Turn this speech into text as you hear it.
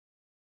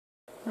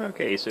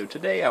Okay, so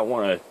today I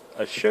want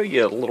to show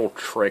you a little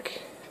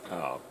trick,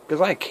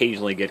 because I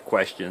occasionally get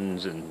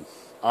questions, and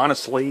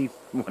honestly,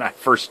 when I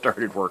first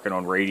started working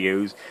on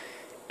radios,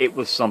 it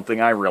was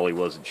something I really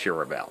wasn't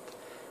sure about.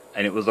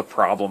 And it was a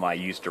problem I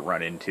used to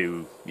run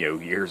into,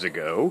 years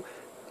ago.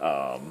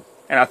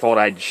 And I thought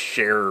I'd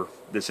share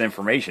this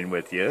information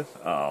with you,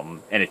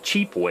 and a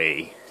cheap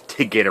way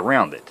to get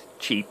around it.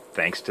 Cheap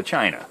thanks to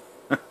China.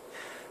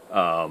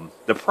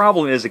 The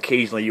problem is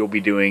occasionally you'll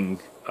be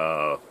doing,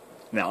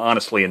 now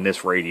honestly in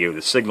this radio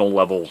the signal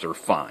levels are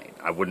fine.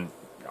 I wouldn't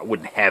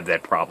have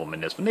that problem in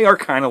this one. They are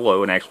kind of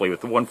low, and actually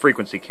with the one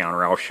frequency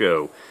counter I'll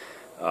show.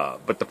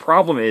 But the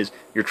problem is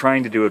you're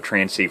trying to do a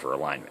transceiver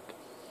alignment.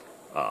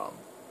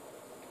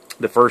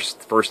 The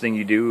first thing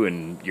you do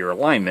in your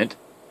alignment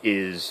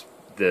is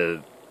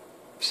the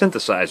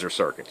synthesizer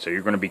circuit. So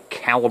you're going to be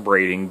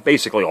calibrating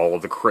basically all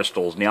of the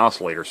crystals and the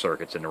oscillator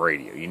circuits in the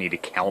radio. You need to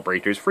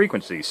calibrate those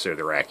frequencies so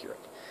they're accurate.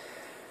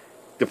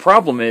 The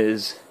problem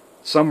is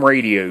some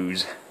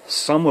radios,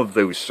 some of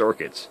those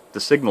circuits, the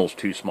signal's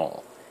too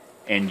small,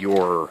 and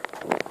your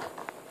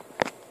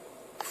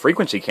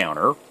frequency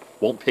counter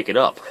won't pick it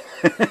up.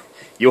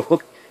 You'll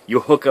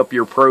hook up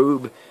your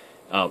probe,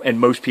 and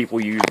most people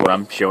use what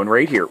I'm showing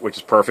right here, which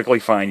is perfectly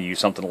fine. You use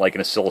something like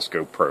an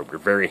oscilloscope probe. They're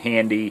very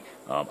handy.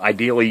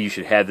 Ideally, you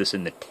should have this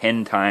in the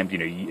 10 times.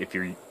 If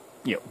you're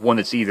one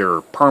that's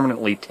either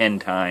permanently 10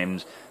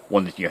 times,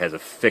 one that has a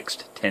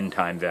fixed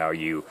 10-time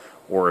value,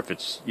 or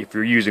if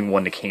you're using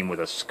one that came with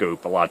a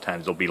scope, a lot of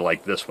times they'll be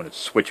like this one.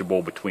 It's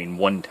switchable between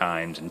 1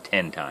 times and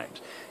 10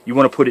 times. You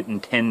want to put it in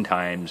 10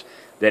 times.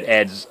 That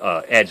adds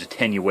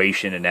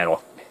attenuation, and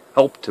that'll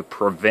help to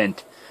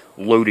prevent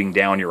loading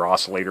down your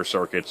oscillator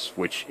circuits,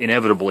 which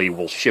inevitably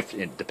will shift,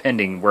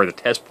 depending where the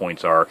test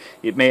points are.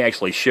 It may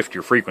actually shift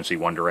your frequency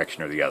one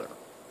direction or the other.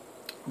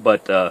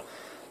 But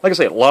like I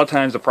say, a lot of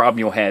times the problem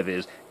you'll have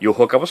is you'll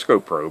hook up a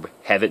scope probe,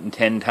 have it in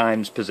 10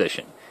 times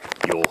position.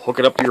 You'll hook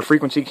it up to your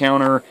frequency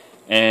counter,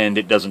 and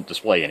it doesn't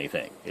display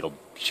anything. It'll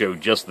show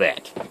just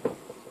that.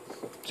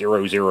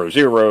 000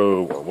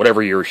 or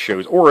whatever yours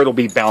shows, or it'll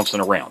be bouncing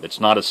around. It's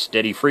not a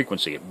steady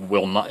frequency. It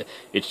will not.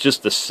 It's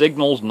just the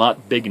signal's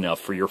not big enough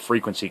for your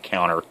frequency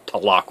counter to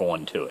lock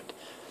on to it.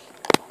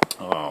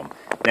 Now,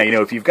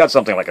 if you've got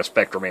something like a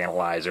spectrum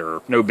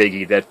analyzer, no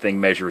biggie. That thing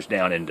measures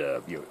down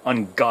into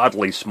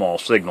ungodly small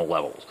signal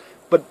levels.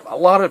 But a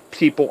lot of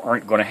people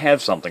aren't going to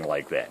have something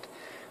like that.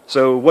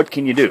 So what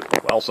can you do?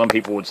 Well, some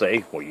people would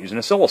say, well, use an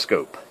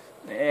oscilloscope.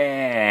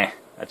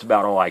 That's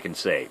about all I can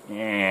say.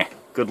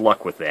 Good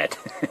luck with that.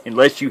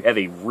 Unless you have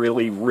a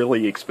really,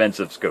 really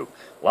expensive scope.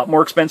 A lot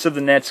more expensive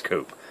than that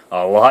scope.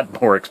 A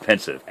lot more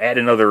expensive. Add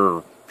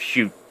another,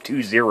 2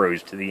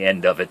 zeros to the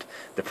end of it,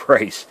 the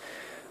price.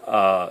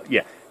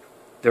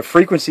 The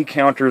frequency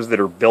counters that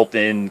are built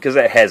in, because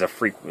that has a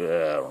where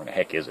the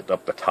heck is it?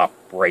 Up the top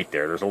right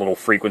there. There's a little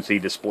frequency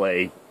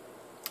display.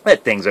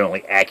 That thing's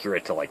only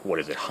accurate to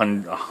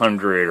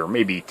 100 or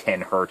maybe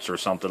 10 hertz or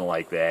something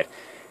like that.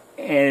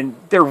 And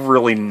they're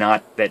really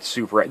not that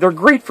super. They're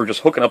great for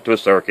just hooking up to a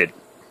circuit.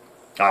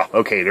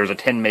 Okay, there's a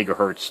 10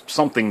 megahertz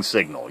something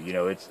signal.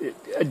 It's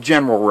a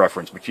general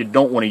reference, but you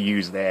don't want to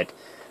use that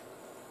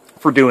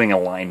for doing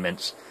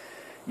alignments.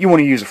 You want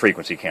to use a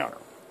frequency counter.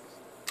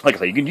 Like I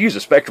say, you can use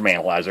a spectrum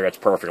analyzer. That's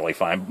perfectly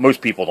fine.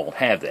 Most people don't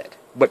have that.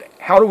 But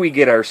how do we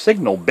get our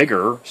signal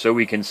bigger so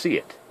we can see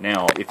it?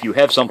 Now, if you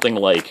have something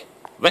like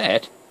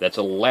that, that's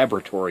a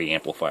laboratory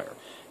amplifier.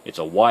 It's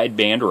a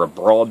wideband or a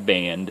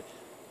broadband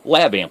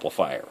lab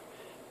amplifier.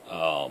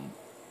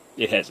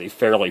 It has a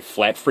fairly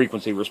flat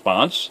frequency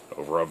response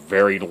over a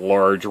very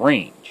large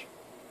range.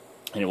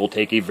 And it will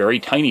take a very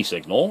tiny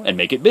signal and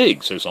make it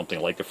big, so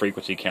something like the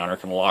frequency counter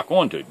can lock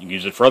onto it. You can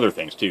use it for other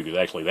things too, because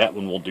actually that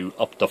one will do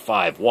up to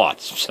 5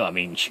 watts. So,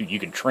 you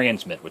can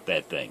transmit with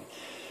that thing.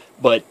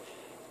 But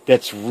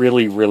that's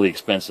really, really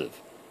expensive.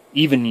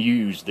 Even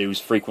used, those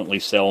frequently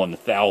sell in the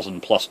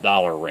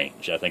 $1,000+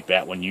 range. I think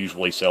that one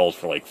usually sells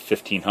for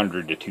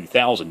 $1,500 to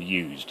 $2,000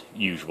 used,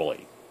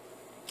 usually.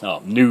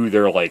 New,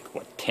 they're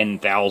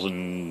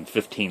 10,000,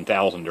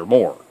 15,000 or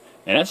more.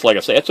 And that's, like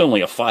I say, that's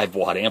only a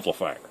 5-watt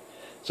amplifier.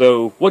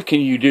 So what can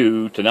you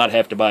do to not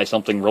have to buy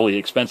something really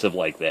expensive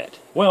like that?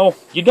 Well,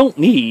 you don't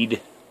need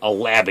a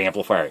lab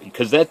amplifier,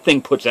 because that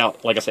thing puts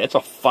out, like I said, it's a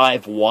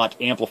 5-watt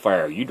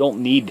amplifier. You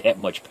don't need that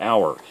much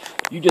power.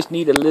 You just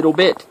need a little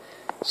bit.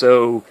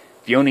 So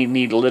if you only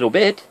need a little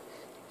bit,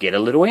 get a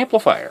little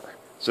amplifier.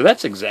 So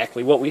that's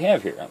exactly what we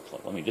have here.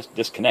 Let me just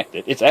disconnect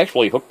it. It's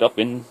actually hooked up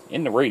in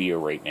the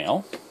radio right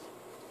now.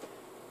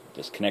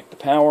 Disconnect the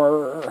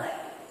power.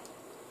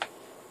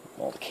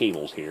 All the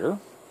cables here.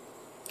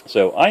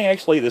 So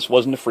this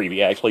wasn't a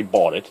freebie. I actually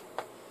bought it.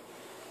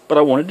 But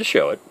I wanted to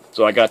show it.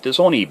 So I got this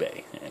on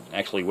eBay. And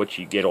actually what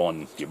you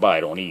buy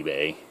it on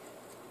eBay,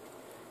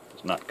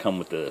 does not come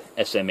with the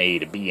SMA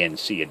to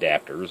BNC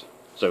adapters.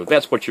 So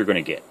that's what you're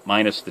going to get,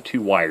 minus the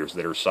 2 wires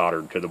that are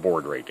soldered to the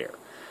board right there.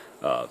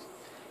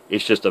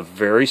 It's just a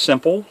very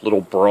simple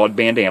little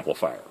broadband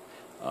amplifier.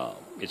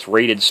 Its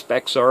rated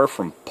specs are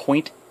from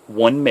 0.1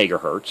 1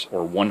 megahertz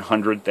or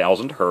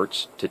 100,000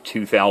 hertz to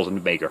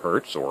 2,000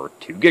 megahertz or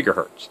 2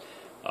 gigahertz.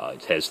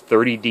 It has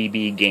 30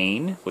 dB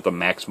gain with a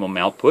maximum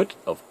output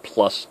of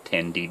plus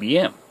 10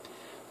 dBm.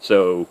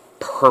 So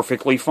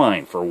perfectly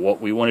fine for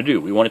what we want to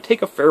do. We want to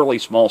take a fairly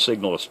small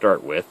signal to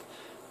start with.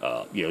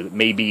 It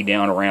may be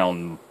down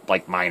around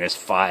like minus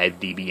 5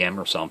 dBm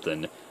or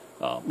something,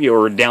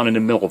 or down in the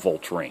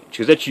millivolts range,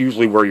 because that's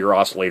usually where your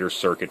oscillator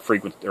circuit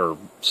frequency or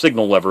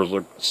signal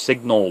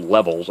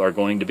levels are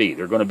going to be.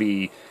 They're going to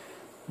be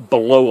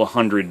below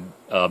 100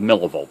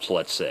 millivolts,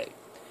 let's say.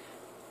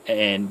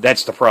 And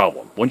that's the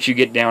problem. Once you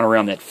get down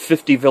around that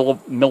 50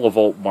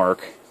 millivolt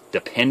mark,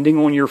 depending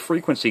on your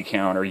frequency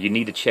counter, you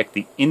need to check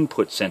the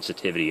input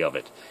sensitivity of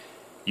it.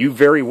 You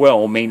very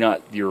well may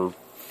not, your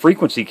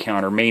frequency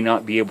counter may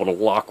not be able to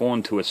lock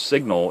on to a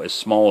signal as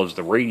small as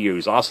the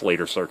radio's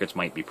oscillator circuits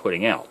might be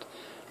putting out.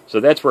 So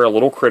that's where a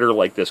little critter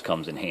like this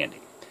comes in handy.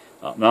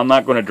 Now, I'm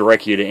not going to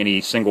direct you to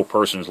any single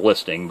person's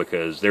listing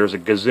because there's a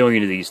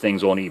gazillion of these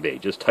things on eBay.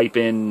 Just type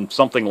in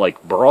something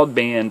like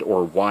broadband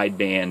or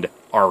wideband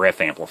RF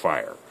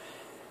amplifier.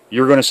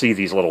 You're going to see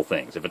these little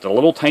things. If it's a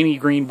little tiny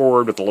green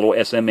board with a little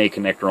SMA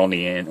connector on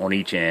the end, on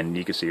each end,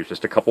 you can see there's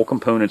just a couple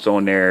components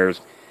on there. There's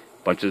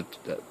a bunch of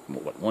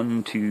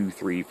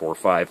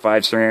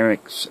five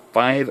ceramic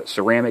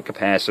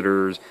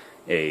capacitors,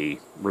 a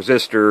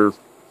resistor,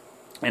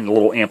 and a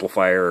little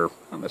amplifier.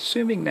 I'm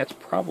assuming that's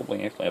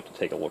probably, actually I have to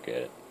take a look at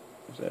it.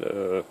 Is that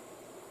a...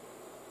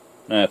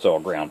 That's all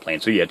ground plane.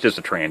 So yeah, it's just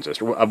a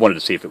transistor. I wanted to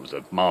see if it was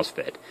a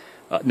MOSFET.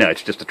 No,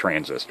 it's just a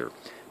transistor.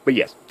 But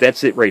yes,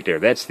 that's it right there.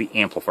 That's the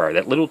amplifier.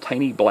 That little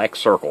tiny black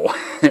circle,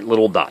 that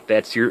little dot,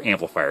 that's your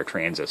amplifier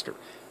transistor.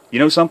 You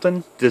know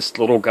something? This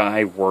little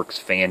guy works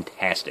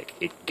fantastic.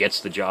 It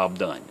gets the job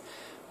done.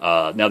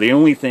 Now the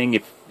only thing,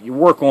 if you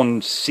work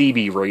on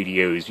CB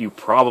radios, you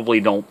probably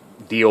don't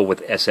deal with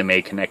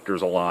SMA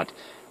connectors a lot,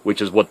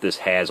 which is what this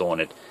has on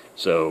it.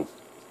 So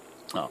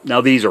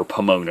now these are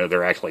Pomona.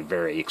 They're actually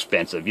very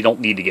expensive. You don't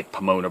need to get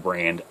Pomona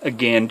brand.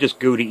 Again, just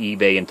go to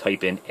eBay and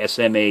type in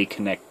SMA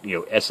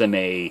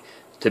SMA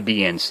to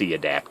BNC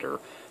adapter.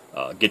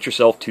 Get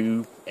yourself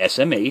two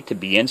SMA to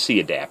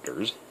BNC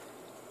adapters,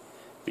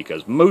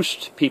 because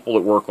most people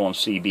that work on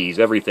CBs,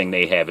 everything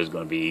they have is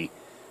going to be,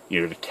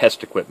 the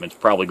test equipment's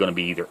probably going to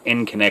be either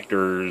N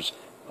connectors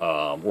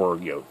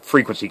or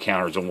frequency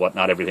counters and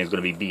whatnot. Everything's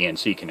going to be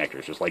BNC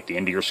connectors, just like the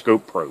end of your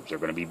scope probes are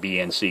going to be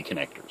BNC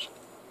connectors.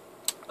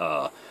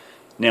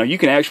 Now you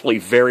can actually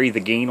vary the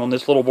gain on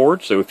this little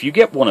board. So if you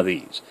get one of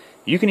these,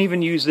 you can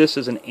even use this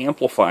as an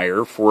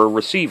amplifier for a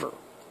receiver.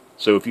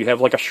 So if you have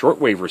like a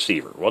shortwave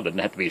receiver, well, it doesn't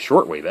have to be a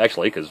shortwave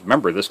actually, because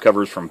remember this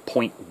covers from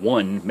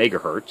 0.1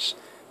 megahertz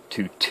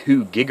to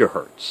 2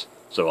 gigahertz.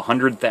 So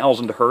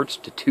 100,000 hertz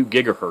to 2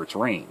 gigahertz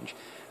range.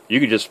 You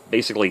could just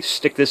basically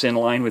stick this in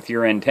line with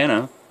your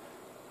antenna,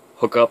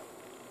 hook up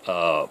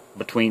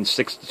between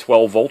 6 to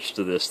 12 volts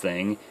to this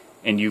thing,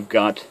 and you've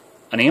got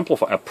an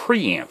amplifier, a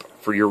preamp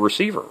for your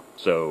receiver.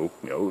 So,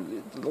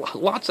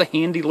 lots of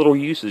handy little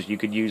uses you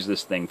could use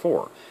this thing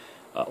for.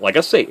 Like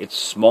I say, it's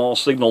small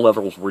signal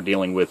levels we're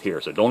dealing with here,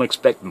 so don't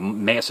expect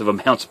massive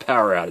amounts of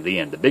power out of the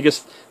end. The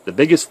biggest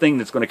thing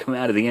that's going to come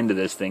out of the end of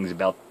this thing is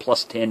about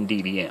plus 10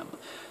 dBm.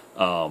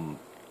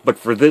 But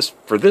for this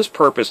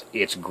purpose,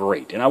 it's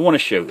great, and I want to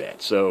show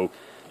that. So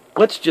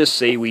let's just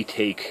say we've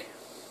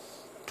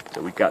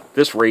got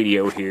this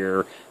radio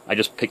here. I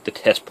just picked a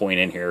test point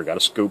in here, got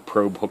a scope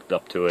probe hooked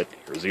up to it.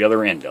 Here's the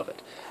other end of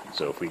it.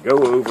 So if we go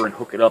over and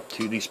hook it up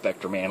to the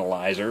spectrum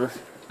analyzer,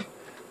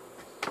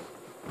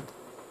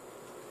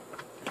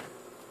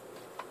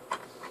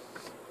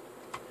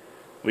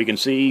 we can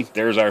see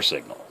there's our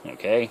signal,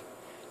 okay?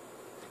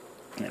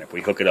 And if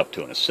we hook it up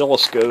to an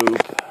oscilloscope,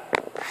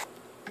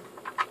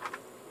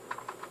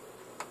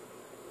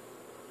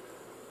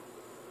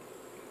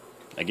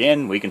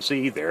 again, we can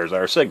see there's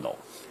our signal.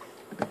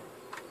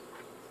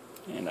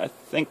 And I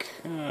think,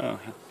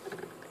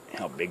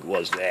 how big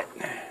was that?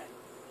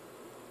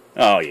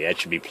 Oh yeah, it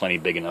should be plenty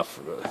big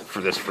enough for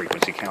this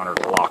frequency counter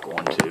to lock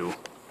onto.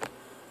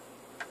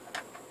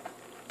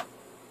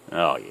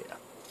 Oh yeah.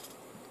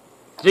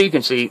 So you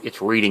can see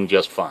it's reading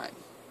just fine.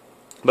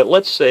 But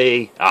let's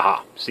say,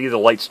 see the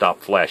light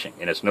stopped flashing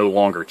and it's no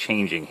longer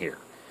changing here.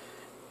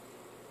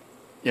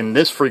 In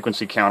this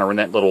frequency counter, when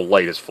that little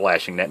light is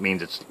flashing, that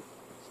means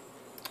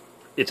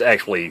it's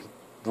actually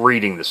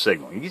reading the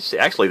signal. You can see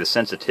actually the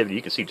sensitivity.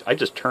 You can see I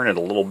just turn it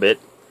a little bit,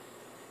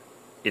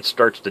 it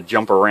starts to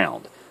jump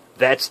around.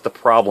 That's the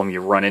problem you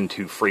run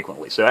into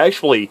frequently. So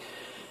actually,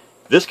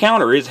 this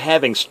counter is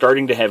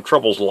starting to have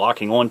troubles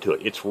locking onto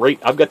it. It's right.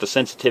 I've got the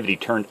sensitivity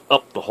turned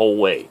up the whole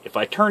way. If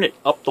I turn it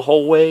up the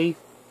whole way,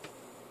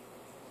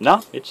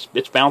 no, it's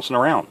bouncing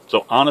around.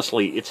 So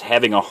honestly, it's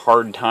having a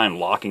hard time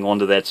locking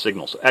onto that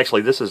signal. So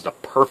actually, this is the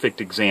perfect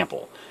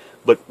example.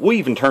 But we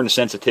even turn the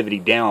sensitivity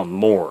down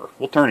more.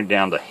 We'll turn it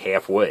down to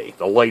halfway.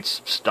 The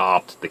light's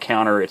stopped. The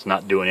counter, it's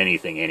not doing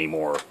anything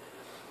anymore.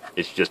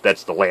 It's just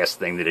that's the last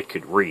thing that it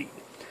could read.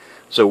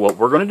 So what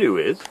we're going to do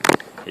is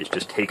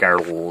just take our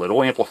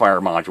little amplifier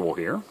module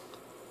here.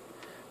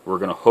 We're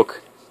going to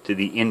hook to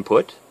the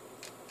input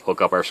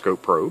hook up our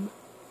scope probe.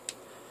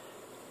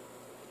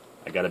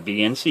 I got a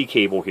BNC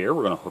cable here.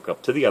 We're going to hook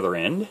up to the other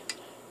end.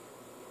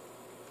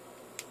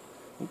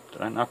 Oop,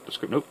 did I knock the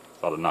scope? Nope.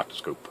 Thought I knocked the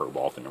scope probe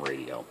off in the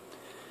radio.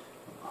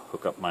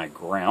 Hook up my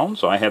ground.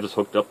 So I have this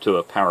hooked up to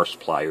a power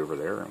supply over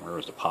there. And where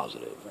is the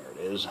positive? There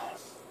it is.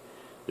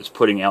 It's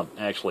putting out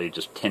actually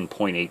just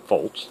 10.8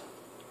 volts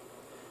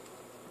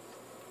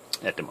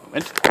at the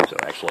moment. So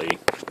actually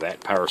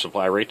that power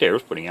supply right there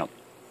is putting out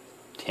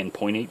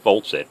 10.8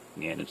 volts at,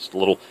 and it's a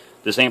little,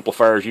 this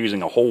amplifier is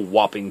using a whole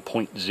whopping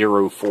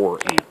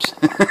 0.04 amps.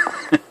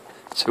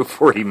 So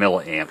 40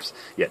 milliamps.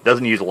 Yeah, it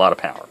doesn't use a lot of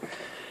power.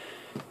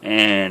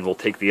 And we'll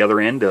take the other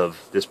end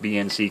of this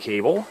BNC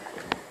cable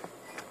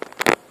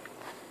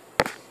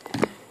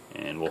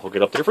and we'll hook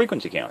it up to the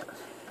frequency counter.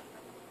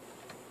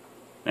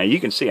 Now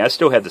you can see I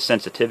still have the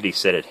sensitivity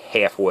set at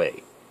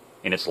halfway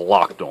and it's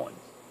locked on.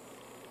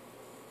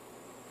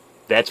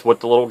 That's what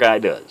the little guy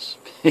does.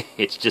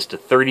 It's just a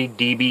 30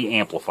 dB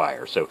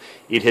amplifier, so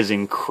it has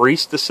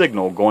increased the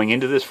signal going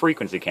into this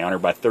frequency counter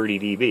by 30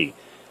 dB.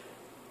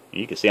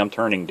 You can see I'm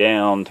turning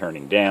down.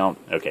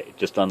 Okay,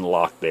 just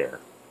unlocked there.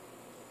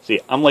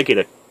 See, I'm like at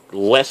a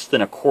less than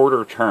a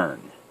quarter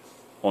turn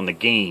on the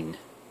gain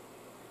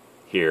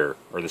here,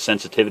 or the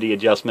sensitivity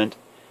adjustment,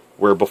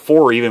 where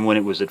before, even when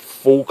it was at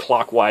full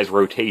clockwise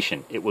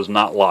rotation, it was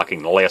not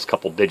locking. The last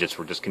couple digits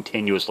were just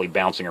continuously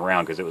bouncing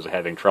around because it was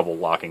having trouble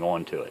locking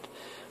onto it.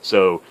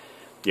 So,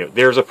 you know,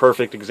 there's a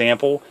perfect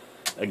example.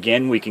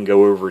 Again, we can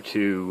go over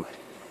to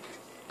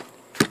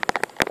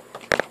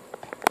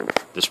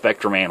the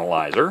spectrum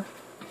analyzer,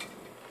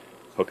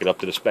 hook it up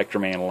to the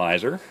spectrum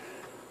analyzer,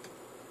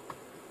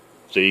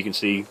 so you can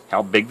see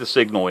how big the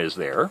signal is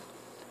there.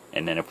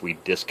 And then if we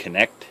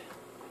disconnect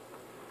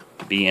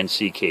the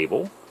BNC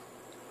cable,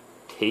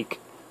 take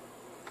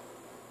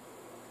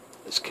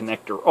this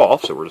connector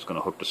off, so we're just going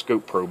to hook the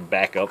scope probe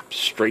back up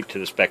straight to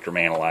the spectrum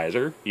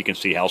analyzer. You can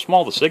see how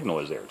small the signal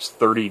is there. It's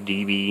 30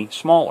 dB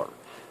smaller.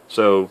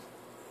 So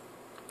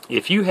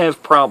if you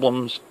have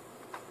problems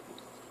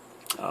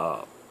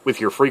with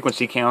your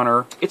frequency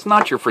counter, it's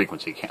not your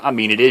frequency counter. I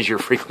mean, it is your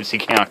frequency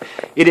counter.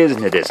 It is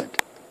and it isn't.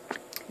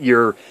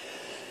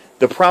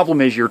 The problem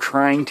is you're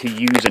trying to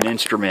use an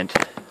instrument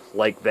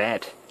like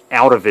that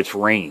out of its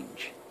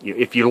range.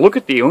 If you look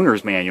at the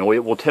owner's manual,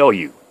 it will tell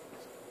you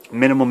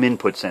minimum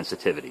input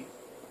sensitivity.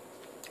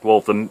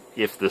 Well,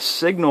 if the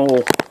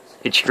signal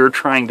that you're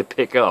trying to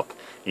pick up,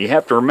 you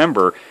have to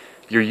remember,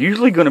 you're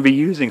usually going to be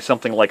using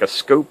something like a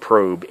scope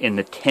probe in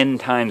the 10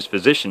 times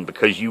position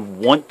because you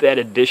want that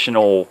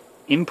additional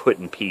input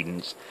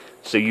impedance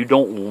so you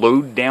don't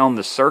load down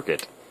the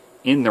circuit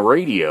in the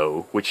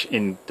radio, which,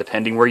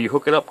 depending where you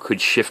hook it up, could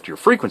shift your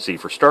frequency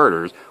for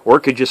starters, or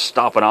it could just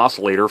stop an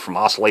oscillator from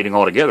oscillating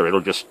altogether.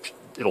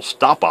 It'll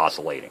stop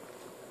oscillating.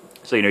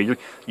 So, you know,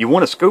 you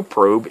want a scope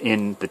probe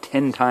in the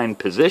 10 time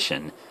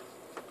position,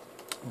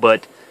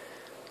 but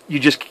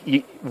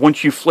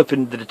once you flip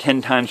into the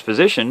 10 times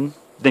position,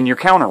 then your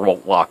counter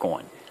won't lock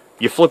on.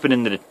 You flip it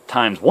into the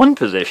 ×1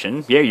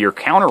 position, yeah, your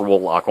counter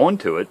will lock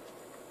onto it,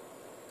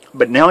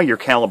 but now your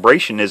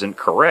calibration isn't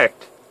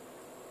correct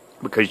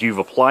because you've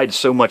applied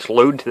so much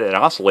load to that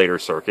oscillator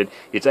circuit,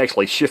 it's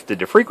actually shifted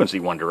the frequency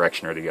one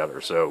direction or the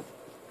other. So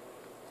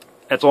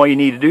that's all you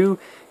need to do.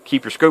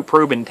 Keep your scope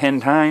probe in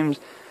 10 times.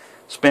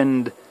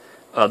 Spend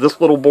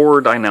this little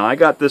board. I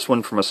got this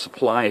one from a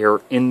supplier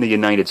in the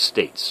United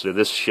States. So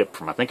this shipped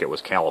from, I think it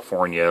was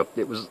California.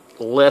 It was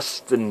less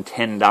than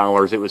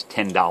 $10. It was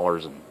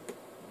 $10 and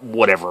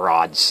whatever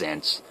odd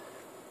cents.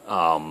 You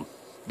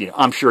know,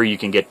 I'm sure you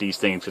can get these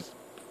things.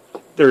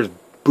 There's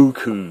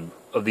buku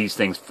of these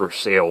things for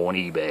sale on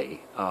eBay.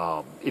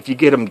 If you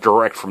get them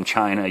direct from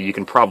China, you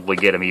can probably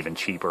get them even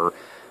cheaper.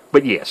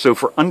 But yeah, so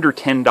for under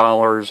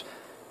 $10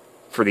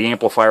 for the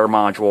amplifier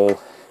module,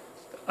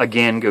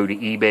 again, go to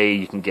eBay.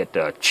 You can get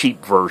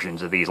cheap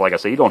versions of these. Like I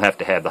say, you don't have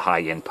to have the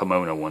high-end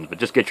Pomona ones, but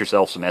just get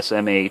yourself some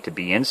SMA to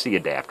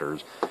BNC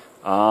adapters.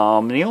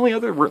 The only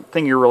other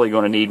thing you're really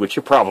going to need, which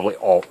you probably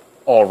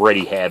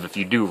already have if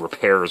you do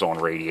repairs on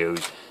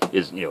radios,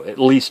 is, you know, at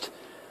least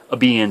a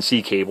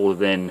BNC cable to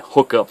then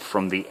hook up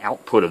from the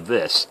output of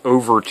this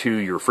over to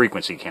your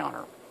frequency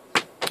counter.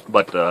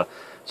 But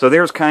so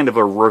there's kind of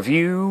a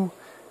review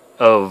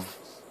of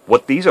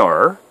what these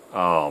are.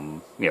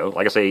 You know,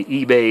 like I say,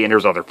 eBay, and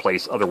there's other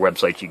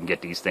websites you can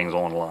get these things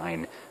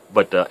online.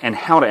 But and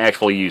how to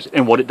actually use it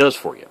and what it does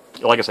for you.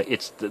 Like I say,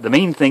 it's the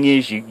main thing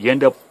is you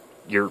end up,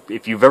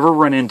 if you've ever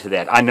run into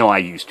that, I know I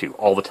used to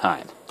all the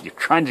time. You're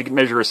trying to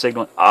measure a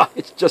signal,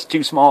 it's just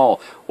too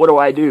small. What do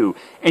I do?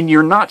 And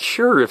you're not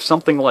sure if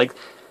something like,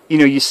 you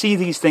know, you see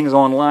these things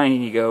online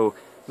and you go,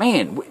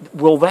 man,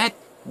 will that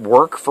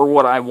work for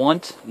what I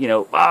want? You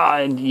know,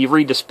 and you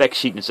read the spec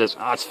sheet and it says,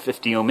 it's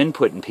 50 ohm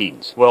input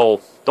impedance. Well,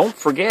 don't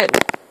forget,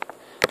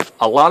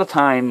 a lot of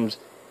times,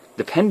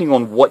 depending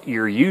on what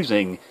you're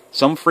using,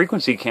 some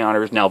frequency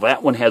counters, now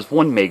that one has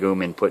 1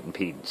 megohm input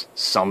impedance.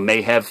 Some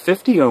may have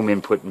 50 ohm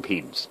input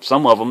impedance.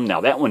 Some of them, now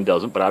that one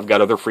doesn't, but I've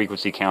got other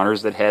frequency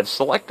counters that have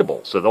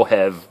selectable. So they'll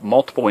have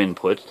multiple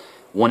inputs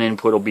One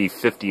input will be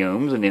 50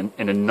 ohms,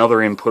 and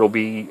another input will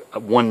be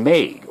 1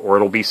 meg, or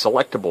it'll be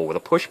selectable with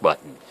a push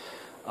button.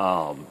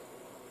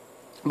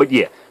 But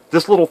yeah,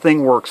 this little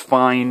thing works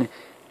fine.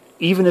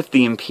 Even if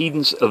the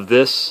impedance of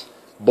this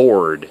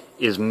board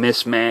is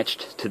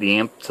mismatched to the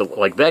amp,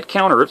 like that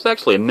counter, it's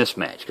actually a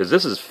mismatch, because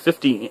this is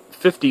 50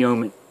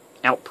 ohm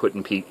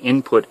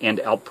input and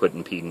output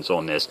impedance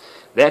on this.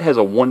 That has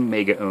a 1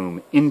 mega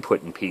ohm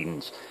input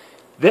impedance.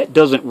 That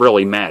doesn't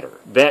really matter.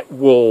 That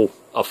will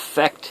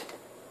affect,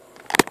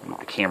 move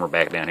the camera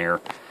back down here,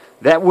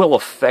 that will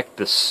affect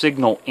the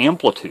signal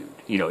amplitude.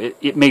 You know,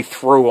 it may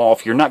throw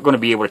off, you're not going to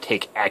be able to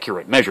take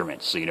accurate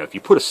measurements. So, you know, if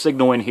you put a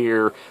signal in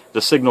here,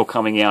 the signal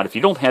coming out, if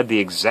you don't have the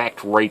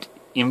exact right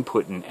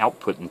input and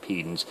output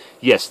impedance,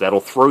 yes, that'll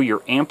throw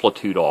your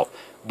amplitude off,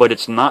 but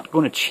it's not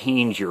going to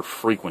change your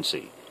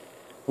frequency.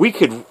 We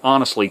could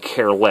honestly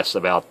care less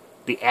about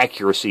the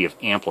accuracy of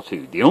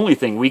amplitude. The only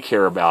thing we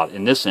care about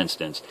in this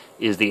instance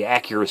is the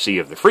accuracy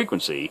of the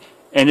frequency,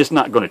 and it's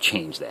not going to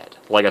change that.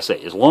 Like I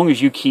say, as long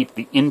as you keep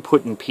the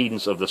input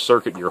impedance of the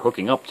circuit you're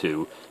hooking up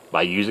to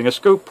by using a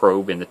scope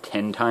probe in the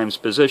 10 times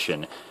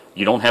position,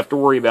 you don't have to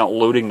worry about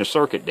loading the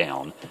circuit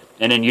down,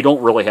 and then you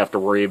don't really have to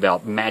worry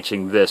about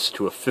matching this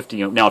to a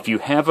 50 ohm. Now, if you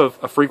have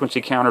a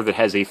frequency counter that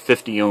has a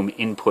 50 ohm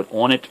input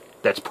on it,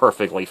 that's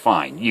perfectly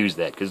fine. Use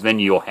that, because then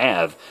you'll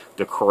have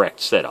the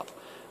correct setup.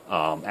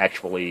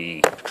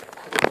 Actually,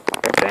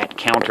 that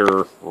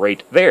counter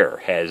right there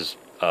has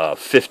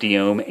 50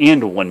 ohm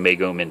and 1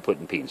 meg ohm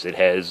input impedance. It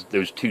has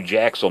those two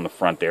jacks on the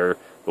front there.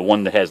 The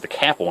one that has the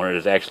cap on it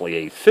is actually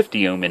a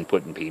 50 ohm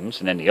input impedance,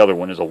 and then the other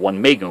one is a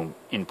 1 meg ohm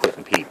input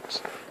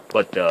impedance.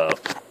 But,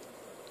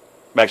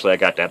 actually I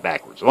got that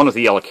backwards. The one with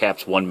the yellow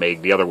cap's 1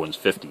 meg, the other one's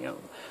 50 ohm.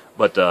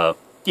 But,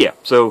 yeah,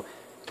 so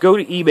go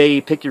to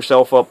eBay, pick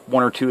yourself up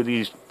one or two of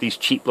these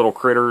cheap little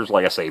critters.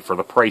 Like I say, for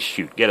the price,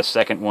 shoot, get a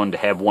second one to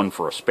have one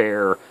for a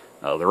spare.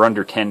 They're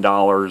under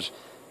 $10,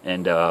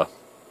 and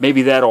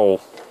maybe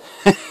that'll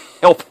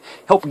help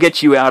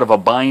get you out of a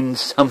bind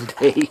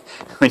someday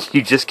when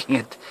you just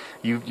can't.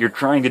 You're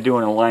trying to do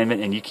an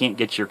alignment and you can't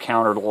get your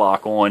counter to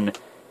lock on.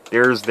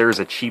 There's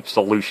a cheap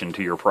solution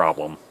to your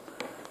problem.